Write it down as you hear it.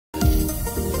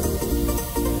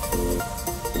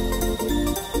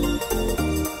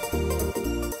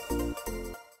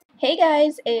Hey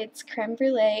guys, it's Creme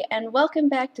Brulee and welcome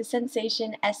back to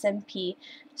Sensation SMP.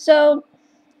 So,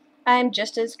 I'm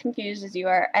just as confused as you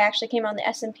are. I actually came on the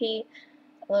SMP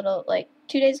a little, like,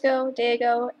 2 days ago, day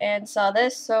ago, and saw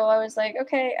this, so I was like,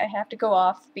 okay, I have to go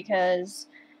off because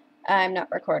I'm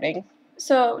not recording.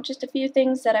 So, just a few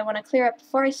things that I want to clear up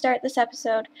before I start this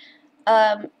episode.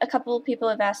 A couple of people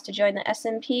have asked to join the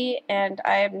SMP, and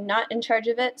I'm not in charge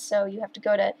of it, so you have to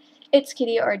go to It's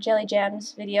Kitty or Jelly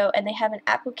Jam's video, and they have an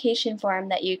application form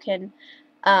that you can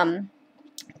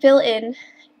fill in,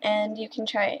 and you can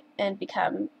try and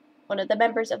become one of the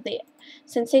members of the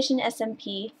Sensation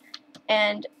SMP.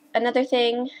 And another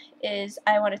thing is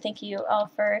I want to thank you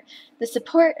all for the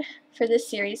support for this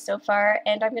series so far,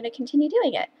 and I'm going to continue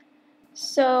doing it.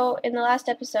 So in the last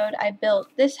episode, I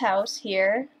built this house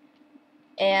here,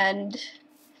 and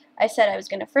I said I was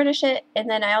going to furnish it, and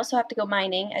then I also have to go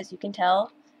mining, as you can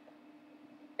tell.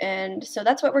 And so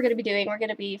that's what we're going to be doing. We're going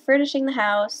to be furnishing the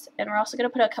house, and we're also going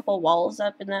to put a couple walls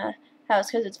up in the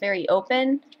house because it's very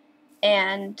open.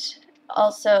 And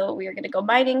also we are going to go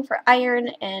mining for iron,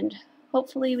 and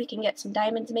hopefully we can get some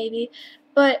diamonds maybe.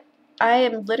 But I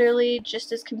am literally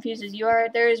just as confused as you are.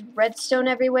 There is redstone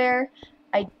everywhere.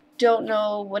 I don't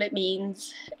know what it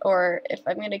means or if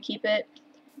I'm going to keep it.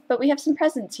 But we have some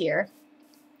presents here.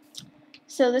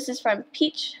 So this is from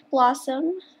Peach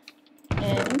Blossom,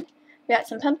 and we got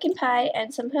some pumpkin pie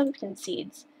and some pumpkin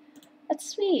seeds. That's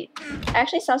sweet. I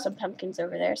actually saw some pumpkins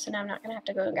over there, so now I'm not going to have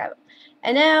to go and grab them.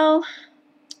 And now,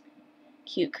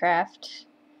 cute craft.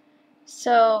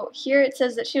 So here it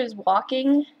says that she was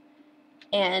walking,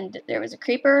 and there was a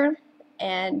creeper,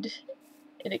 and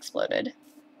it exploded.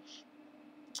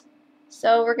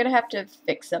 So we're going to have to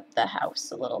fix up the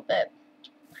house a little bit.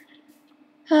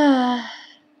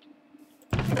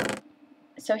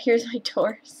 So here's my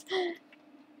doors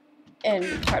and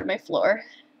part of my floor.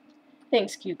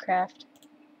 Thanks, cute craft.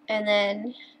 And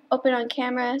then open on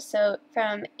camera. So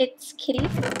from It's Kitty,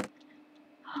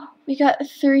 we got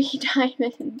 3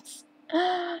 diamonds.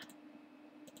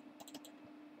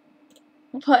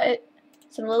 But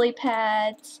some lily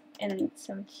pads and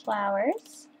some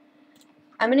flowers.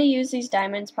 I'm going to use these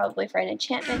diamonds probably for an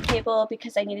enchantment table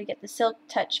because I need to get the Silk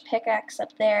Touch pickaxe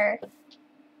up there.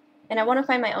 And I want to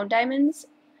find my own diamonds.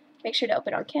 Make sure to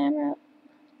open on camera.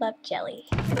 Love jelly.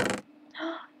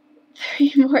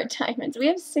 3 more diamonds. We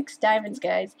have 6 diamonds,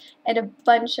 guys, and a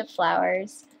bunch of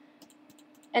flowers.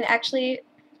 And actually,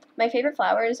 my favorite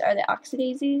flowers are the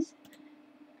oxydaisies.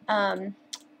 I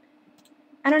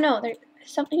don't know, there's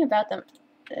something about them.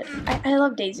 I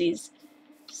love daisies.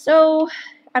 So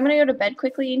I'm gonna go to bed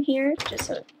quickly in here, just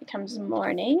so it becomes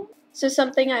morning. So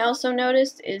something I also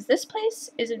noticed is this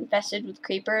place is infested with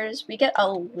creepers. We get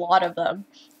a lot of them.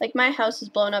 Like, my house is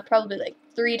blown up probably like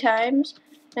 3 times.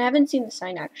 And I haven't seen the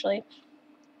sign, actually.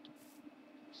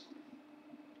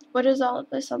 What is all of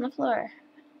this on the floor?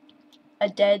 A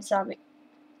dead zombie.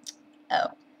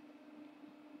 Oh.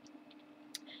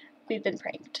 We've been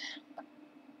pranked.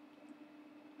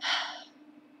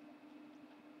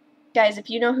 Guys, if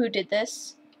you know who did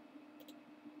this,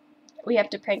 we have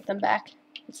to prank them back.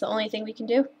 It's the only thing we can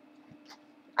do.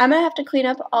 I'm gonna have to clean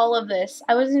up all of this.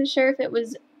 I wasn't sure if it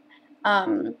was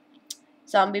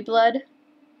zombie blood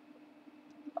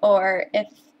or if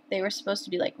they were supposed to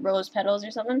be like rose petals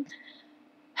or something.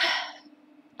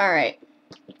 Alright.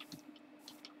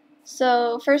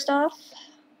 So first off,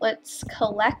 let's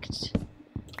collect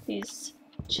these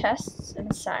chests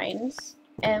and signs.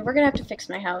 And we're gonna have to fix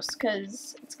my house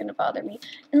because it's gonna bother me.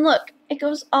 And look, it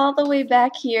goes all the way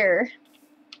back here.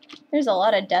 There's a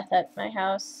lot of death at my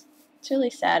house. It's really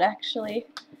sad, actually.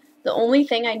 The only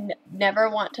thing I never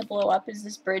want to blow up is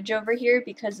this bridge over here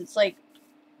because it's like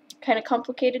kind of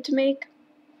complicated to make.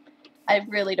 I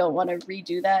really don't want to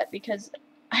redo that because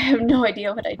I have no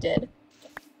idea what I did.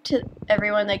 To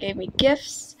everyone that gave me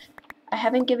gifts, I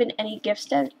haven't given any gifts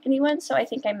to anyone, so I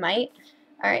think I might.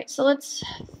 Alright, so let's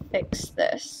fix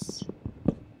this.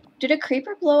 Did a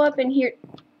creeper blow up in here?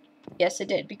 Yes, it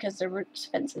did, because there were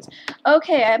fences.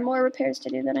 Okay, I have more repairs to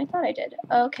do than I thought I did.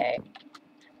 Okay.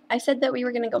 I said that we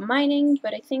were going to go mining,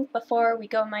 but I think before we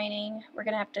go mining, we're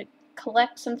going to have to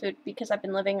collect some food because I've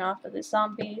been living off of the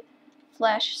zombie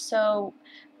flesh. So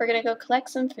we're going to go collect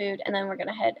some food, and then we're going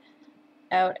to head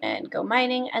out and go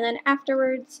mining. And then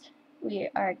afterwards, we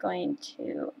are going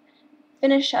to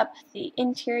finish up the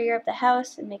interior of the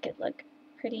house and make it look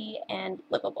pretty and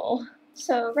livable.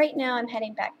 So right now I'm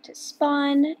heading back to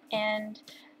spawn, and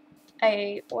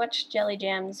I watched Jelly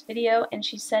Jam's video, and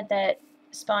she said that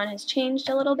spawn has changed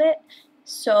a little bit.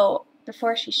 So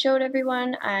before she showed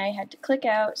everyone, I had to click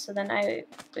out so then I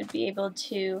would be able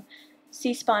to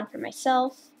see spawn for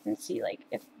myself and see like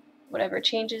if whatever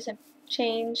changes have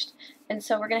changed, and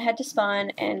so we're gonna head to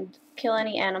spawn and kill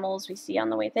any animals we see on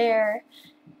the way there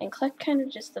and collect kind of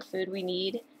just the food we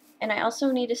need. And I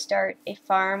also need to start a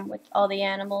farm with all the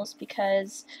animals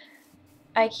because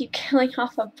I keep killing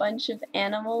off a bunch of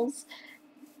animals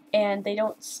and they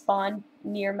don't spawn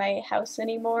near my house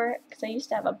anymore because I used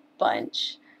to have a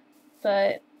bunch.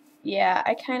 But yeah,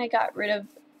 I kind of got rid of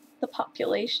the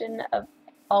population of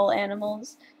all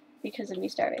animals because of me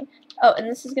starving. Oh, and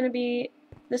this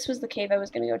was the cave I was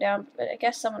going to go down, but I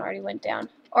guess someone already went down.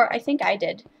 Or I think I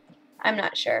did. I'm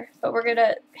not sure. But we're going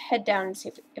to head down and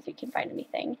see if we can find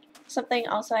anything. Something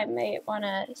also I may want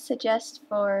to suggest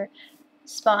for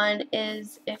spawn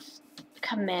is if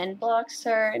command blocks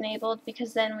are enabled,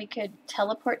 because then we could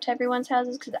teleport to everyone's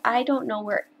houses, because I don't know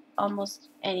where almost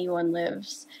anyone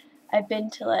lives. I've been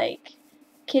to like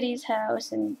Kitty's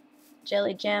house and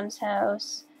Jelly Jam's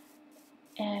house,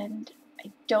 and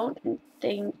I don't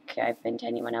think I've been to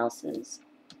anyone else's.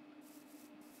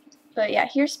 But yeah,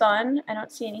 here's spawn. I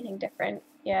don't see anything different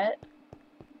yet.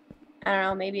 I don't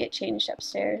know, maybe it changed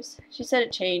upstairs. She said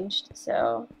it changed,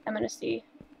 so I'm gonna see.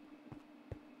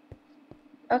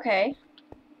 Okay.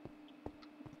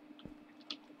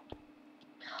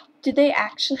 Did they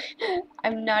actually?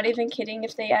 I'm not even kidding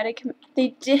if they added they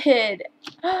did!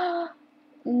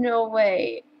 No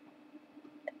way.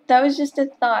 That was just a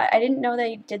thought. I didn't know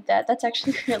they did that. That's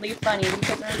actually really funny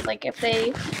because like if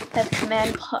they have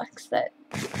command blocks that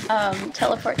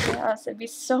teleport to the house, it'd be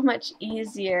so much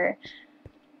easier.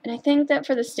 And I think that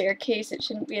for the staircase, it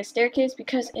shouldn't be a staircase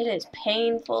because it is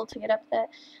painful to get up that.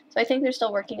 So I think they're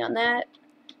still working on that.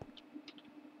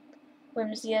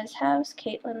 Whimsia's house,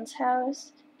 Caitlin's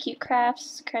house, Cute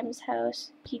Crafts, Crem's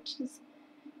house, Peachy's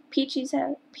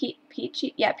house,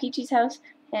 Peachy's house,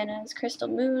 Hannah's, Crystal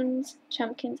Moon's,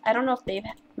 Chumpkins. I don't know if they've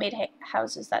made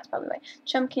houses, that's probably why.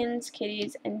 Chumpkins,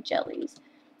 Kitties, and Jellies.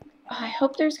 Oh, I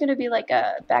hope there's gonna be like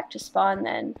a back to spawn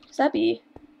then, because that'd be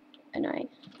annoying.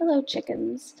 Hello,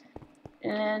 chickens.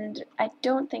 And I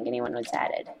don't think anyone was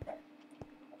added.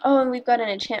 Oh, and we've got an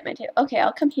enchantment table. Okay,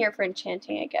 I'll come here for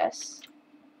enchanting, I guess.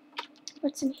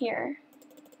 What's in here?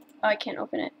 Oh, I can't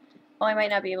open it. Oh, I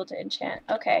might not be able to enchant.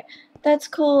 Okay, that's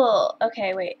cool.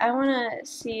 Okay, wait. I want to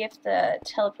see if the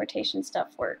teleportation stuff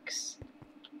works.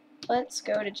 Let's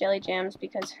go to Jelly Jam's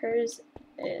because hers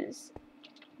is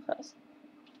close.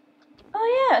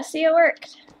 Oh yeah, see, it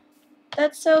worked.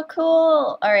 That's so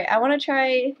cool. Alright, I want to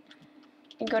try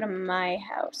and go to my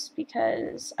house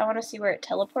because I want to see where it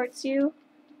teleports you.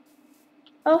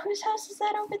 Oh, whose house is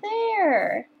that over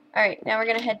there? Alright, now we're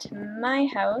going to head to my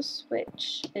house,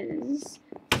 which is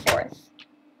 4th.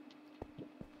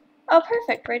 Oh,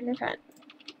 perfect, right in front.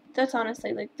 That's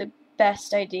honestly, like, the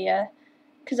best idea.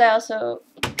 Because I also,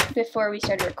 before we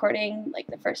started recording, like,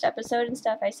 the first episode and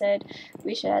stuff, I said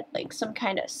we should have, like, some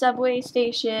kind of subway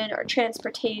station or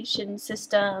transportation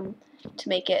system to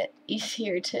make it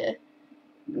easier to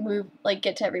move, like,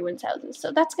 get to everyone's houses.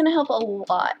 So that's going to help a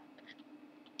lot.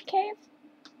 Cave?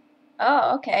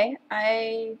 Oh, okay.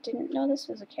 I didn't know this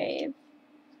was a cave.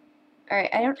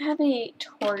 Alright, I don't have any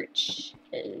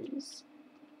torches.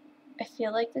 I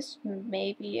feel like this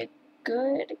may be a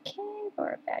good cave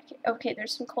or a bad cave. Okay,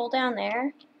 there's some coal down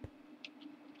there.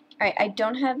 Alright, I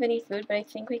don't have any food, but I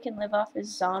think we can live off of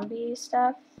zombie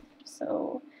stuff.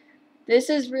 So,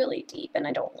 this is really deep and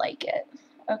I don't like it.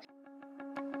 Okay.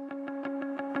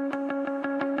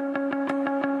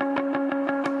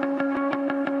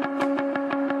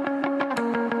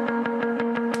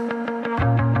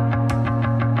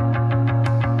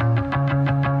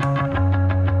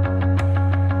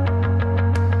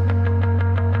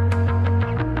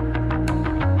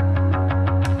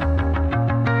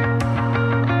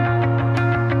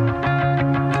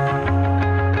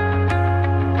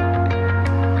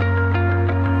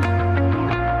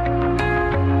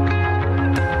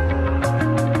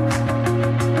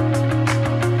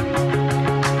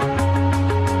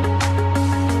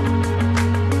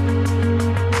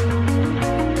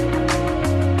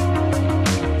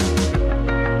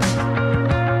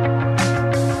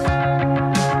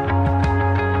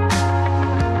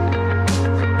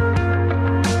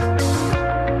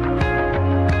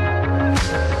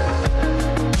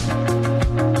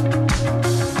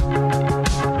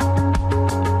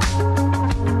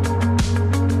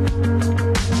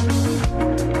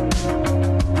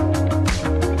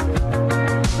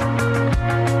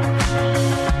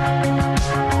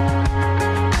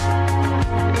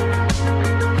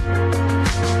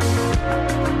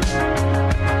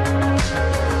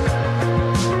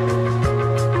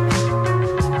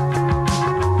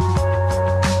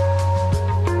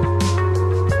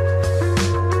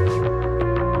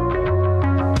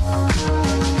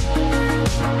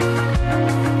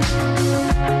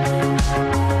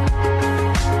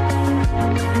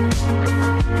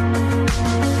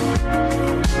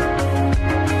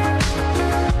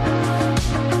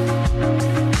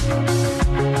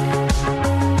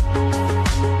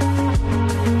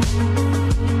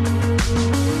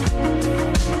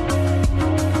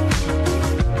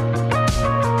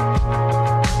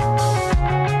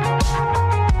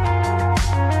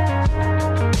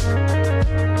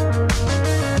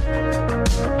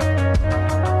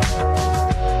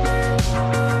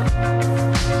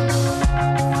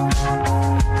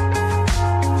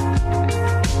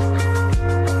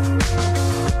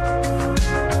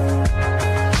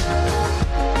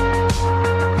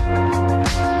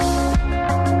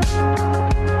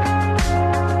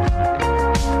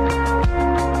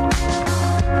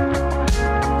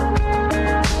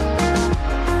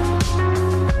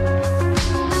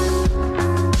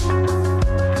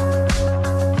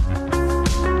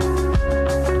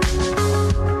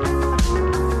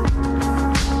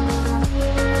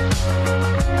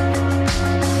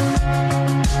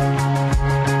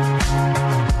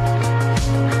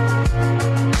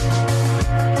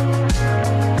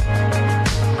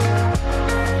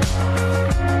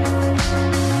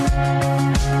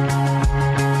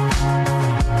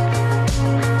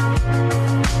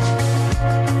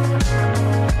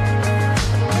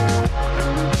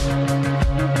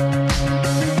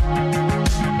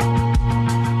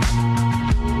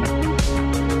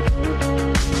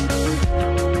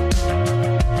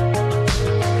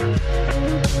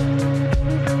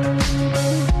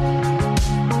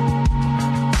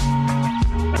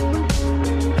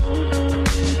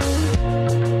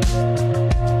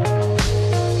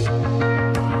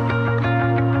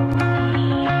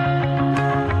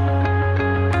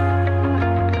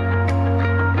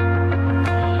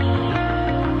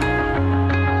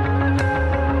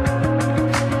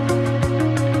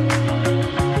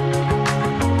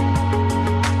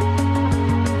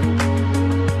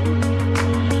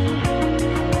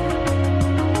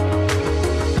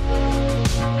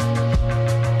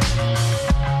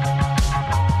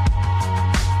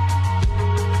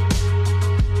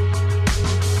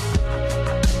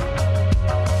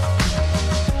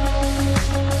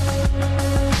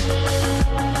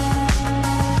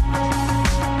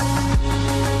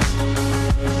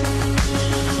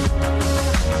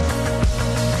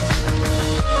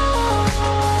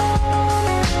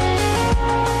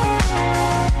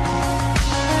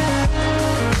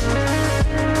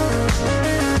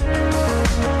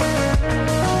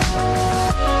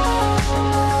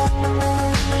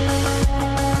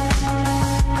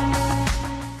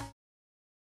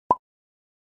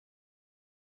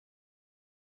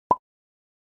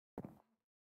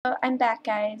 So I'm back,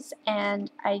 guys, and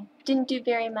I didn't do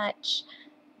very much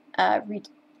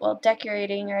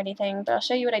decorating or anything, but I'll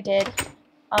show you what I did.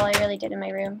 All I really did in my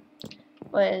room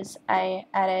was I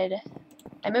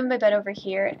moved my bed over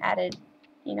here and added,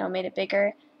 made it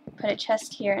bigger, put a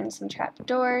chest here and some trap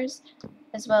doors,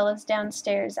 as well as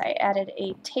downstairs I added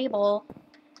a table,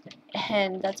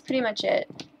 and that's pretty much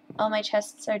it. All my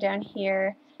chests are down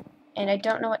here, and I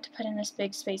don't know what to put in this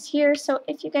big space here, so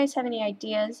if you guys have any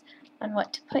ideas on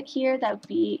what to put here, that would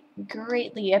be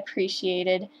greatly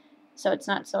appreciated, so it's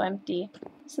not so empty.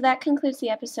 So that concludes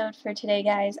the episode for today,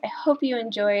 guys. I hope you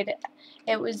enjoyed.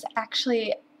 It was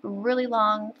actually really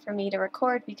long for me to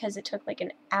record because it took like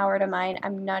an hour to mine.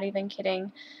 I'm not even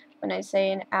kidding when I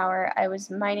say an hour. I was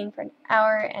mining for an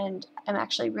hour, and I'm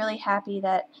actually really happy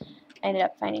that I ended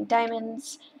up finding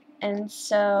diamonds. And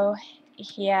so,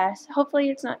 yeah, hopefully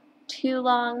it's not too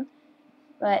long,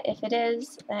 but if it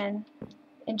is, then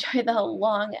enjoy the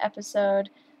long episode.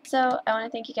 So I want to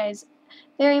thank you guys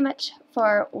very much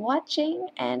for watching,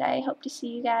 and I hope to see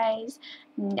you guys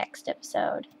next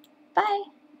episode. Bye!